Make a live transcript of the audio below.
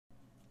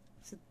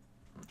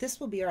this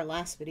will be our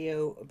last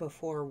video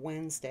before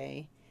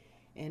Wednesday.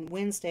 And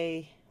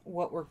Wednesday,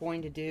 what we're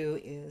going to do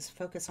is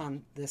focus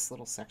on this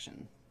little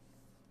section.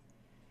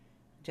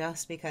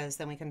 Just because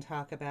then we can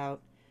talk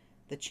about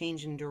the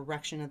change in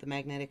direction of the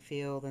magnetic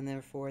field and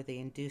therefore the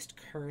induced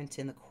current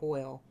in the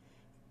coil,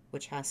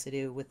 which has to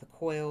do with the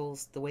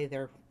coils, the way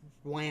they're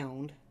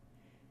wound,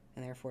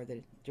 and therefore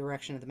the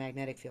direction of the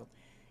magnetic field.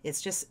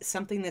 It's just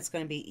something that's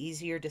going to be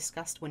easier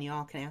discussed when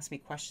y'all can ask me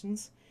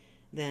questions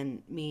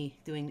than me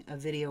doing a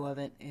video of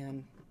it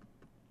and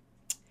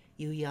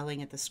you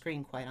yelling at the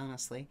screen, quite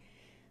honestly.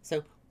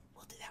 So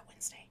we'll do that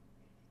Wednesday.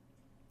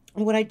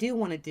 And what I do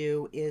want to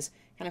do is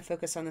kind of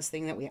focus on this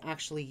thing that we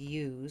actually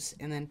use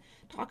and then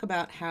talk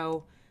about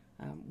how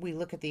we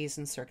look at these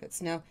in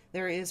circuits. Now,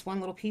 there is one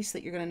little piece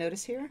that you're going to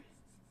notice here.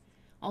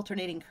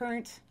 Alternating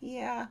current,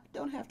 yeah,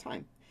 don't have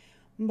time.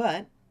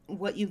 But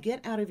what you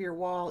get out of your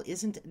wall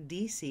isn't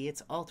DC,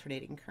 it's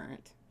alternating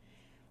current.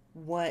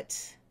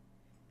 What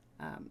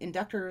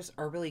inductors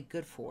are really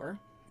good for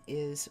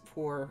is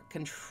for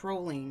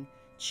controlling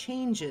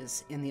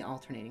changes in the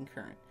alternating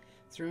current.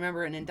 So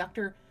remember, an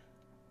inductor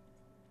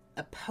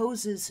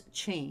opposes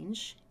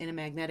change in a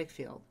magnetic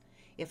field.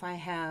 If I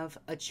have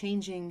a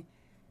changing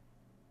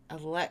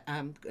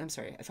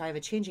if I have a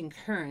changing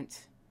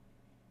current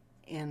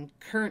and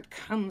current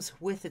comes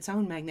with its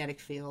own magnetic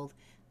field,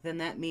 then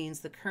that means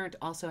the current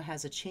also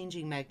has a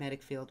changing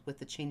magnetic field with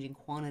the changing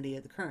quantity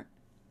of the current.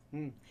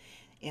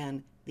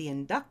 And the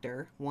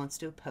inductor wants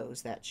to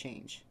oppose that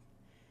change.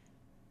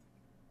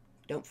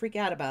 Don't freak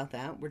out about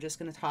that. We're just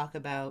going to talk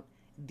about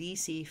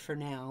DC for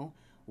now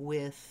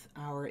with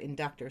our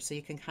inductor so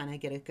you can kind of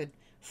get a good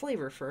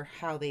flavor for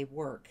how they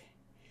work.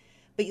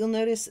 But you'll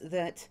notice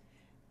that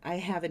I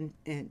have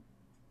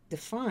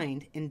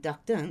defined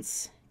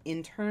inductance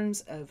in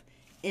terms of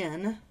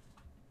N,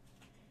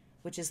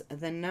 which is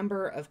the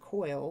number of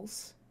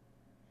coils,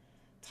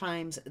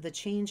 times the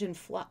change in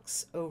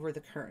flux over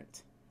the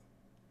current.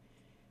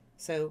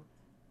 So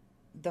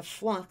the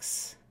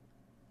flux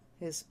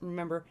is,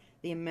 remember,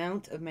 the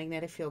amount of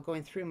magnetic field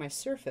going through my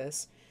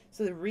surface.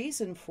 So the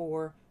reason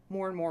for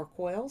more and more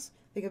coils,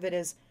 think of it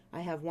as I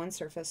have one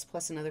surface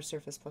plus another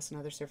surface plus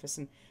another surface,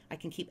 and I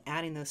can keep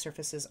adding those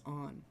surfaces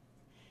on.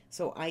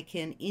 So I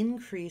can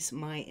increase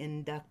my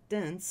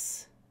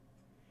inductance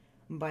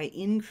by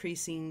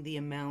increasing the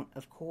amount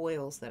of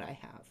coils that I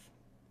have.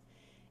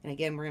 And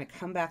again, we're going to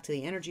come back to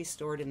the energy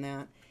stored in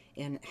that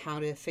and how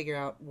to figure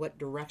out what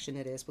direction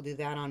it is. We'll do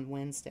that on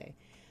Wednesday.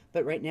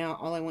 But right now,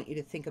 all I want you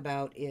to think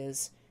about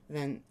is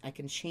then I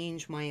can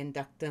change my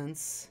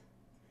inductance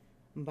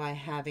by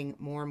having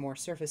more and more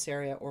surface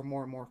area or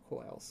more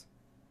coils.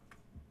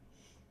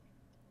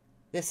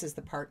 This is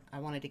the part I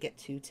wanted to get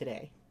to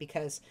today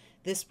because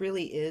this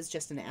really is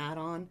just an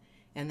add-on,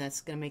 and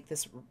that's going to make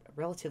this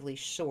relatively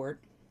short.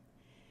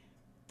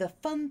 The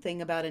fun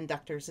thing about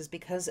inductors is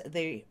because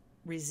they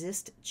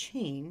resist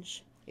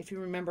change. If you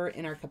remember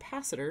in our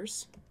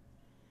capacitors,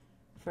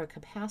 for a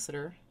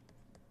capacitor,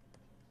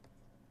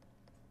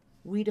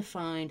 we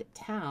defined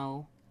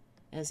tau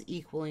as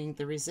equaling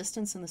the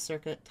resistance in the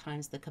circuit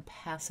times the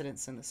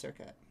capacitance in the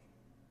circuit.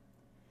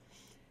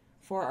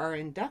 For our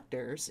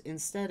inductors,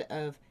 instead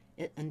of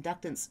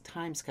inductance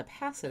times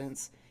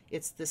capacitance,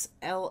 it's this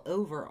L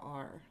over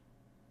R,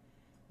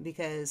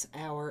 because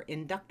our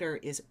inductor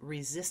is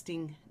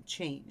resisting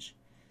change.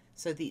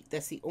 So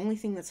that's the only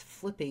thing that's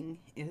flipping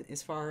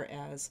as far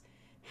as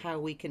how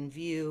we can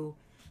view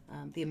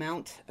the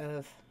amount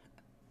of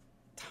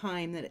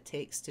time that it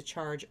takes to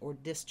charge or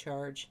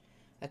discharge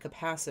a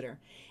capacitor.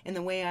 And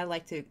the way I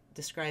like to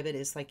describe it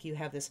is like you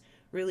have this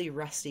really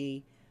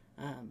rusty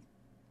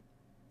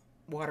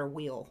water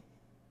wheel,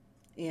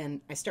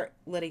 and I start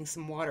letting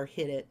some water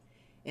hit it,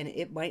 and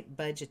it might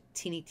budge a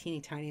teeny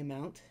tiny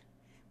amount,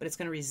 but it's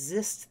going to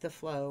resist the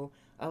flow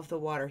of the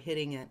water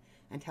hitting it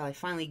until I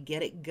finally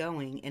get it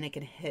going and it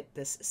can hit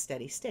this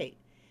steady state.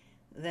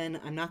 Then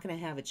I'm not going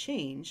to have a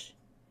change.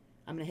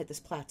 I'm going to hit this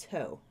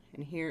plateau,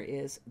 and here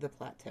is the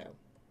plateau.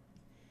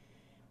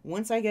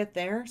 Once I get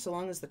there, so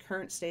long as the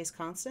current stays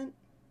constant,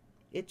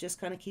 it just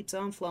kind of keeps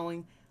on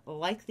flowing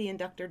like the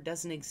inductor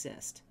doesn't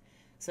exist.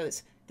 So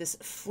it's this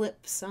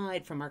flip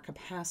side from our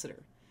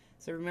capacitor.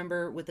 So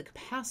remember, with the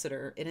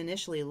capacitor, it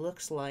initially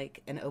looks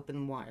like an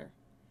open wire.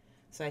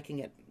 So I can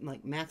get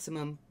like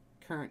maximum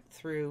current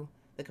through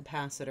the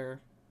capacitor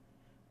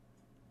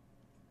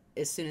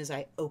as soon as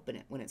I open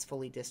it when it's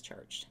fully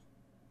discharged.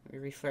 Let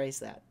me rephrase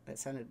that. That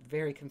sounded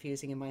very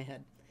confusing in my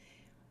head.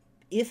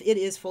 If it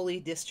is fully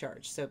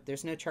discharged, so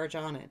there's no charge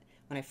on it,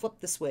 when I flip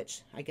the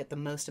switch, I get the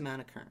most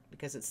amount of current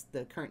because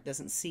the current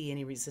doesn't see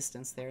any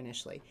resistance there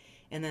initially.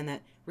 And then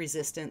that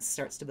resistance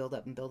starts to build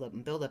up and build up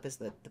and build up as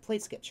the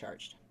plates get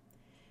charged.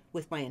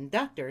 With my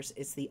inductors,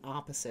 it's the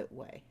opposite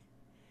way.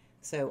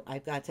 So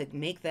I've got to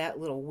make that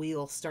little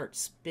wheel start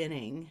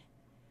spinning.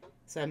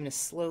 So I'm going to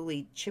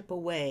slowly chip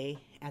away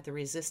at the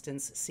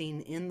resistance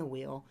seen in the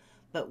wheel.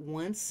 But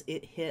once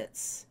it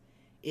hits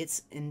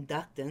its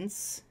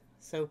inductance,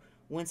 so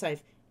once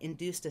I've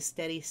induced a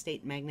steady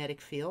state magnetic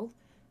field,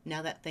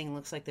 now that thing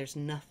looks like there's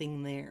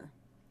nothing there.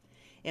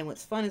 And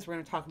what's fun is we're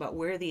going to talk about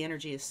where the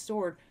energy is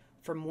stored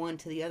from one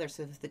to the other.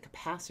 So the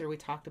capacitor, we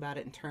talked about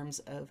it in terms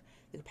of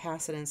the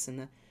capacitance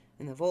and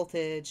the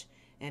voltage,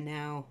 and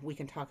now we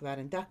can talk about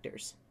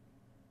inductors.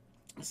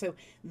 So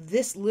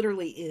this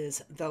literally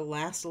is the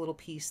last little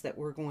piece that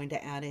we're going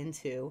to add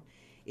into,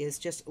 is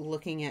just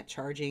looking at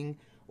charging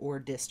or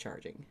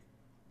discharging.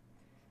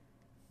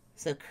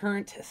 So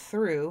current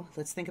through,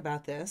 let's think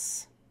about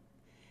this.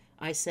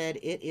 I said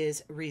it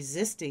is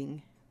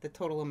resisting the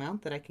total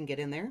amount that I can get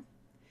in there.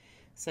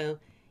 So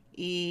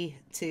e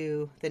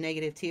to the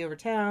negative t over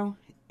tau,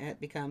 it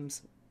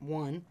becomes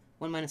 1.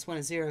 1 minus 1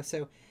 is 0.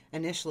 So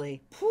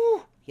initially,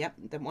 yep,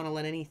 don't want to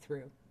let any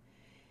through.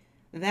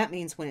 That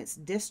means when it's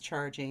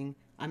discharging,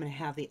 I'm going to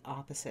have the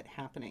opposite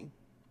happening,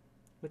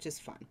 which is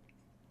fun.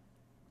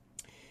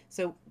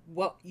 So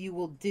what you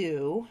will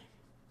do,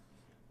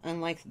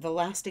 unlike the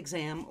last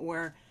exam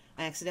where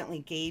I accidentally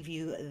gave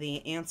you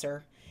the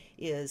answer,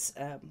 is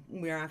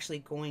we're actually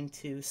going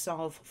to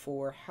solve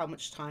for how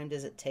much time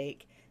does it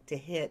take to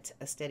hit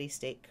a steady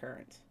state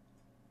current,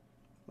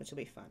 which will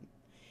be fun.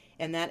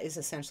 And that is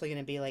essentially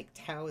going to be like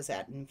tau is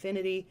at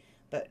infinity,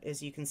 but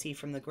as you can see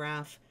from the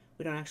graph,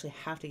 we don't actually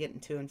have to get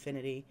into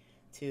infinity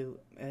to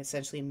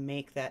essentially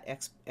make that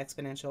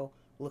exponential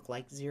look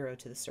like 0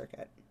 to the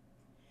circuit.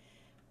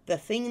 The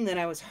thing that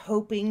I was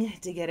hoping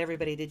to get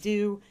everybody to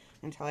do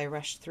until I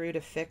rushed through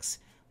to fix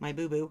my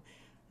boo-boo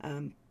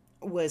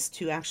was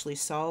to actually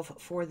solve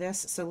for this.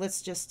 So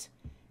let's just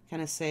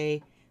kind of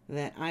say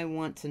that I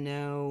want to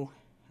know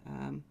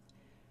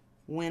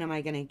when am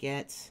I going to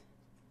get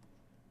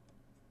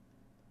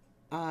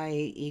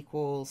I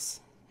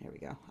equals, there we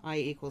go, I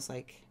equals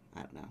like,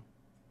 I don't know,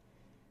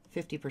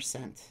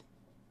 50%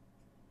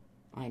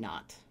 I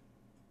naught.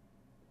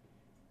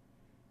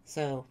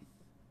 So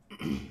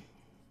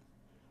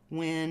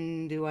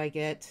when do I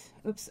get,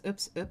 oops,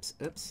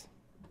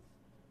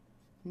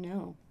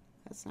 no,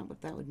 that's not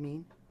what that would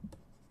mean.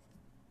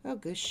 Oh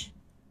gosh,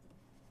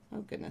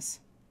 oh goodness.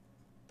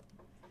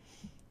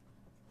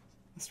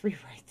 Let's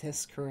rewrite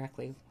this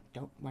correctly.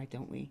 Why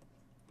don't we?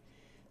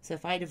 So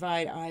if I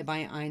divide I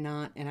by I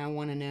naught, and I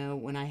want to know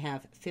when I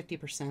have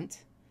 50%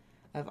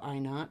 of I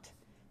naught,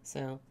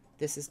 so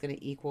this is going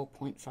to equal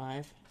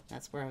 0.5.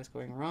 That's where I was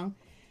going wrong.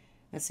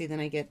 Let's see,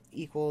 then I get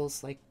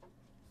equals like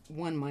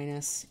 1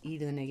 minus e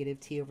to the negative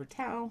t over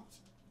tau.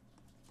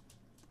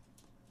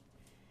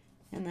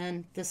 And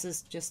then this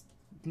is just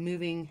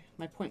moving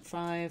my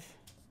 0.5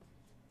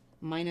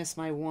 minus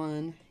my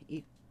 1.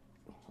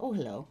 Oh,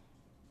 hello.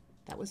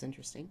 That was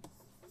interesting.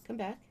 Come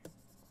back.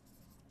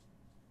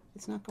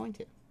 It's not going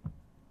to.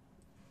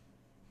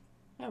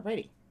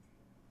 Alrighty.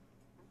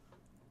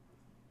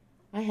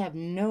 I have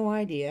no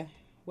idea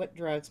what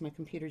drugs my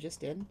computer just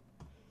did.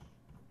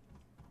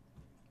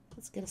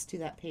 Let's get us to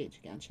that page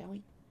again, shall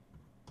we?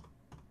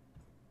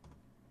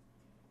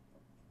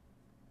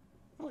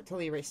 Oh, it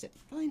totally erased it.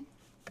 Fine.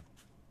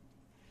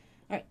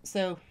 Alright,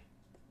 so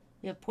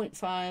we have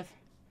 0.5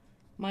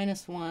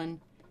 minus 1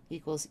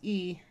 equals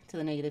e to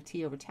the negative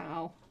t over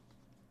tau.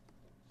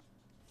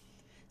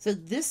 So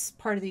this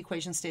part of the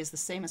equation stays the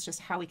same. It's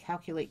just how we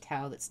calculate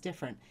tau that's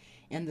different.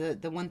 And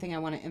the one thing I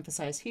want to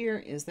emphasize here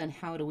is then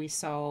how do we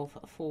solve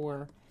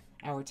for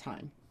our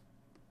time?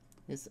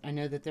 I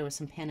know that there were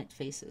some panicked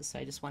faces, so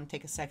I just want to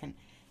take a second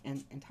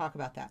and talk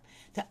about that.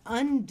 To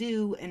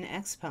undo an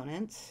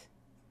exponent,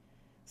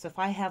 so if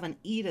I have an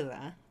e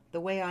to the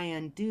way I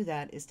undo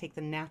that is take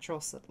the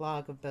natural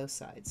log of both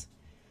sides.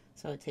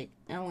 So I take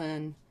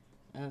ln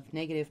of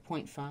negative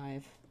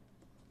 0.5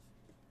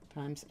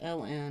 times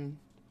ln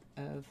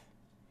of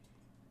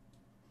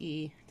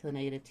e to the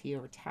negative t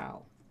over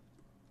tau.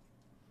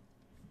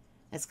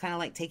 It's kind of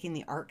like taking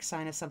the arc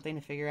sine of something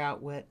to figure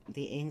out what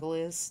the angle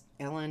is.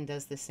 ln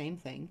does the same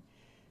thing.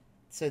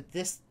 So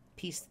this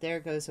piece there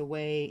goes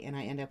away, and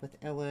I end up with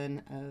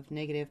ln of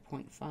negative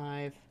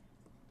 0.5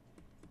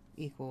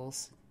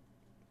 equals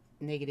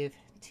negative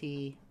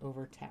t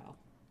over tau.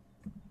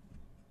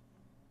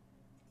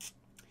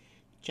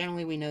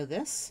 Generally, we know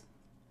this,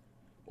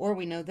 or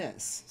we know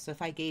this. So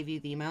if I gave you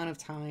the amount of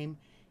time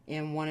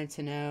and wanted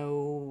to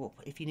know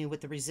if you knew what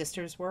the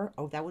resistors were,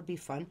 oh, that would be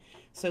fun.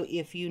 So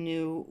if you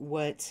knew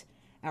what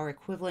our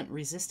equivalent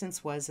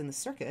resistance was in the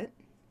circuit,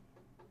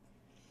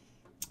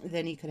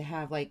 then you could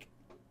have like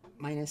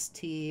minus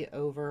t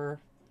over,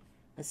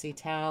 let's see,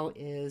 tau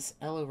is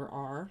L over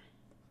R.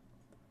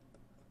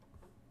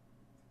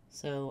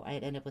 So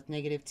I'd end up with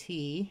negative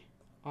t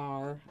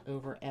R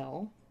over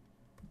L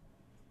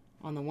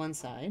on the one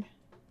side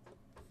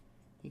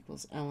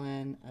equals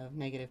ln of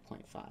negative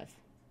 0.5.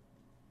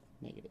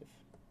 Negative.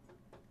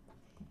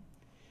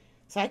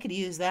 So I could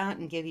use that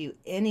and give you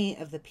any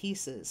of the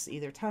pieces,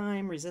 either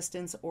time,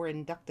 resistance, or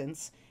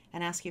inductance,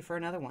 and ask you for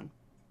another one.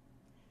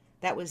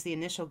 That was the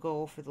initial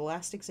goal for the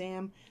last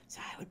exam, so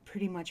I would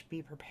pretty much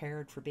be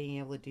prepared for being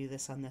able to do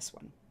this on this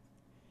one.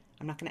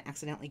 I'm not going to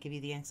accidentally give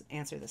you the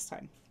answer this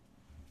time.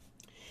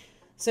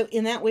 So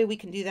in that way we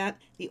can do that.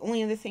 The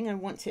only other thing I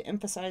want to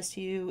emphasize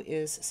to you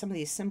is some of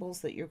these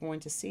symbols that you're going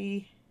to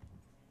see.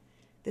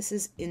 This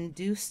is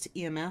induced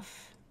EMF,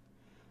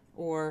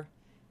 or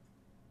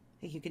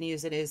You can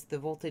use it as the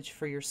voltage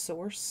for your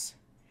source,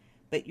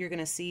 but you're going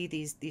to see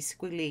these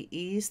squiggly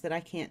E's that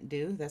I can't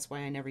do. That's why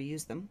I never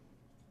use them.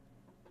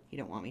 You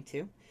don't want me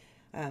to.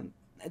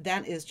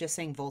 That is just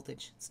saying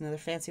voltage. It's another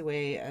fancy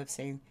way of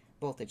saying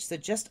voltage. So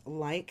just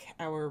like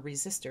our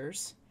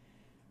resistors,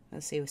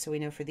 let's see, so we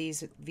know for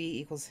these V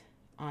equals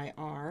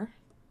IR.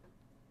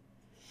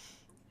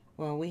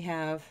 Well, we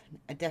have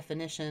a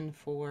definition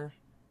for,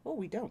 oh,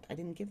 we don't. I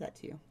didn't give that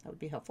to you. That would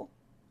be helpful.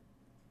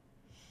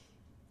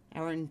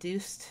 Our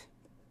induced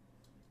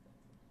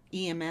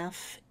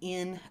EMF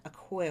in a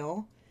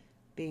coil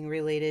being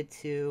related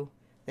to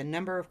the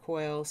number of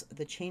coils,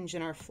 the change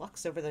in our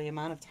flux over the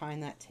amount of time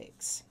that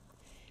takes.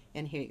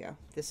 And here you go.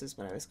 This is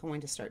what I was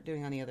going to start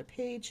doing on the other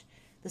page.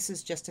 This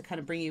is just to kind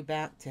of bring you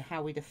back to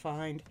how we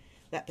defined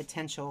that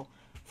potential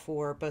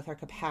for both our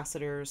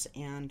capacitors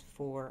and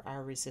for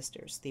our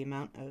resistors, the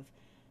amount of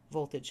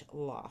voltage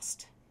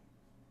lost.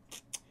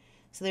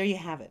 So there you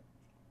have it.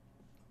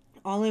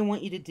 All I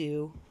want you to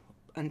do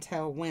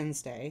until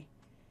Wednesday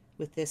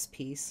with this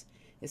piece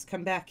is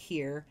come back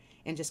here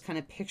and just kind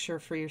of picture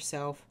for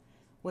yourself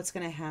what's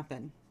going to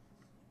happen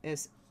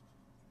as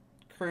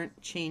current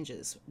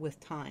changes with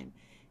time.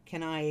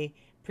 Can I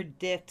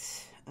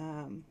predict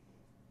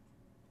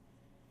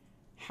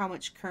how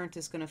much current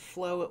is going to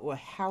flow, or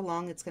how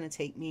long it's going to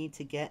take me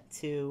to get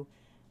to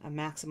a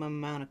maximum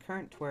amount of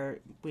current where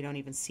we don't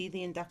even see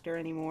the inductor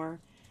anymore?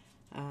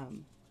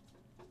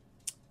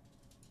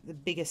 The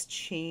biggest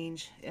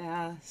change,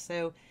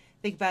 so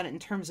think about it in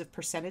terms of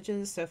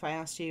percentages. So if I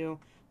asked you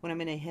when I'm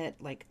going to hit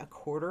like a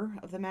quarter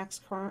of the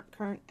max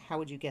current, how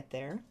would you get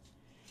there?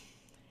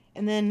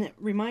 And then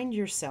remind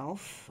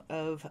yourself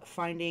of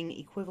finding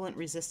equivalent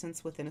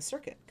resistance within a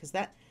circuit, because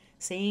that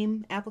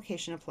same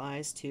application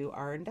applies to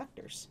our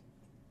inductors.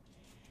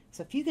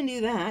 So if you can do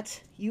that,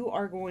 you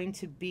are going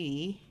to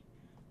be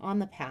on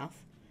the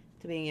path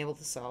to being able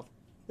to solve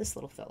this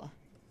little fella,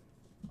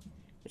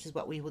 which is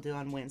what we will do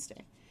on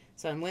Wednesday.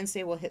 So on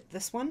Wednesday we'll hit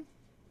this one,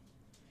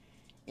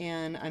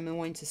 and I'm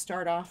going to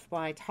start off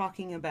by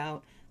talking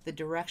about the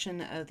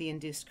direction of the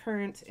induced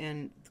current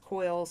and the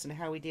coils and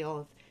how we deal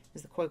with,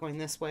 is the coil going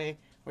this way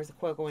or is the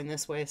coil going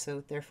this way,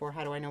 so therefore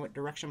how do I know what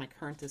direction my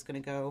current is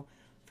going to go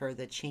for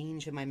the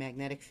change in my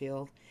magnetic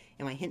field.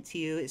 And my hint to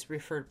you is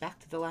referred back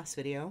to the last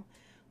video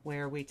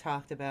where we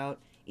talked about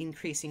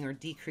increasing or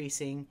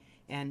decreasing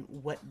and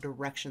what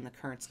direction the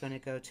current's going to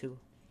go to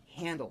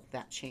handle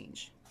that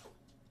change.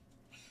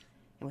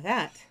 And with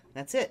that,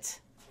 that's it.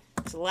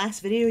 It's the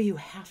last video you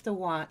have to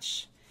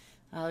watch.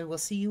 I will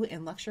see you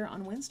in lecture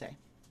on Wednesday.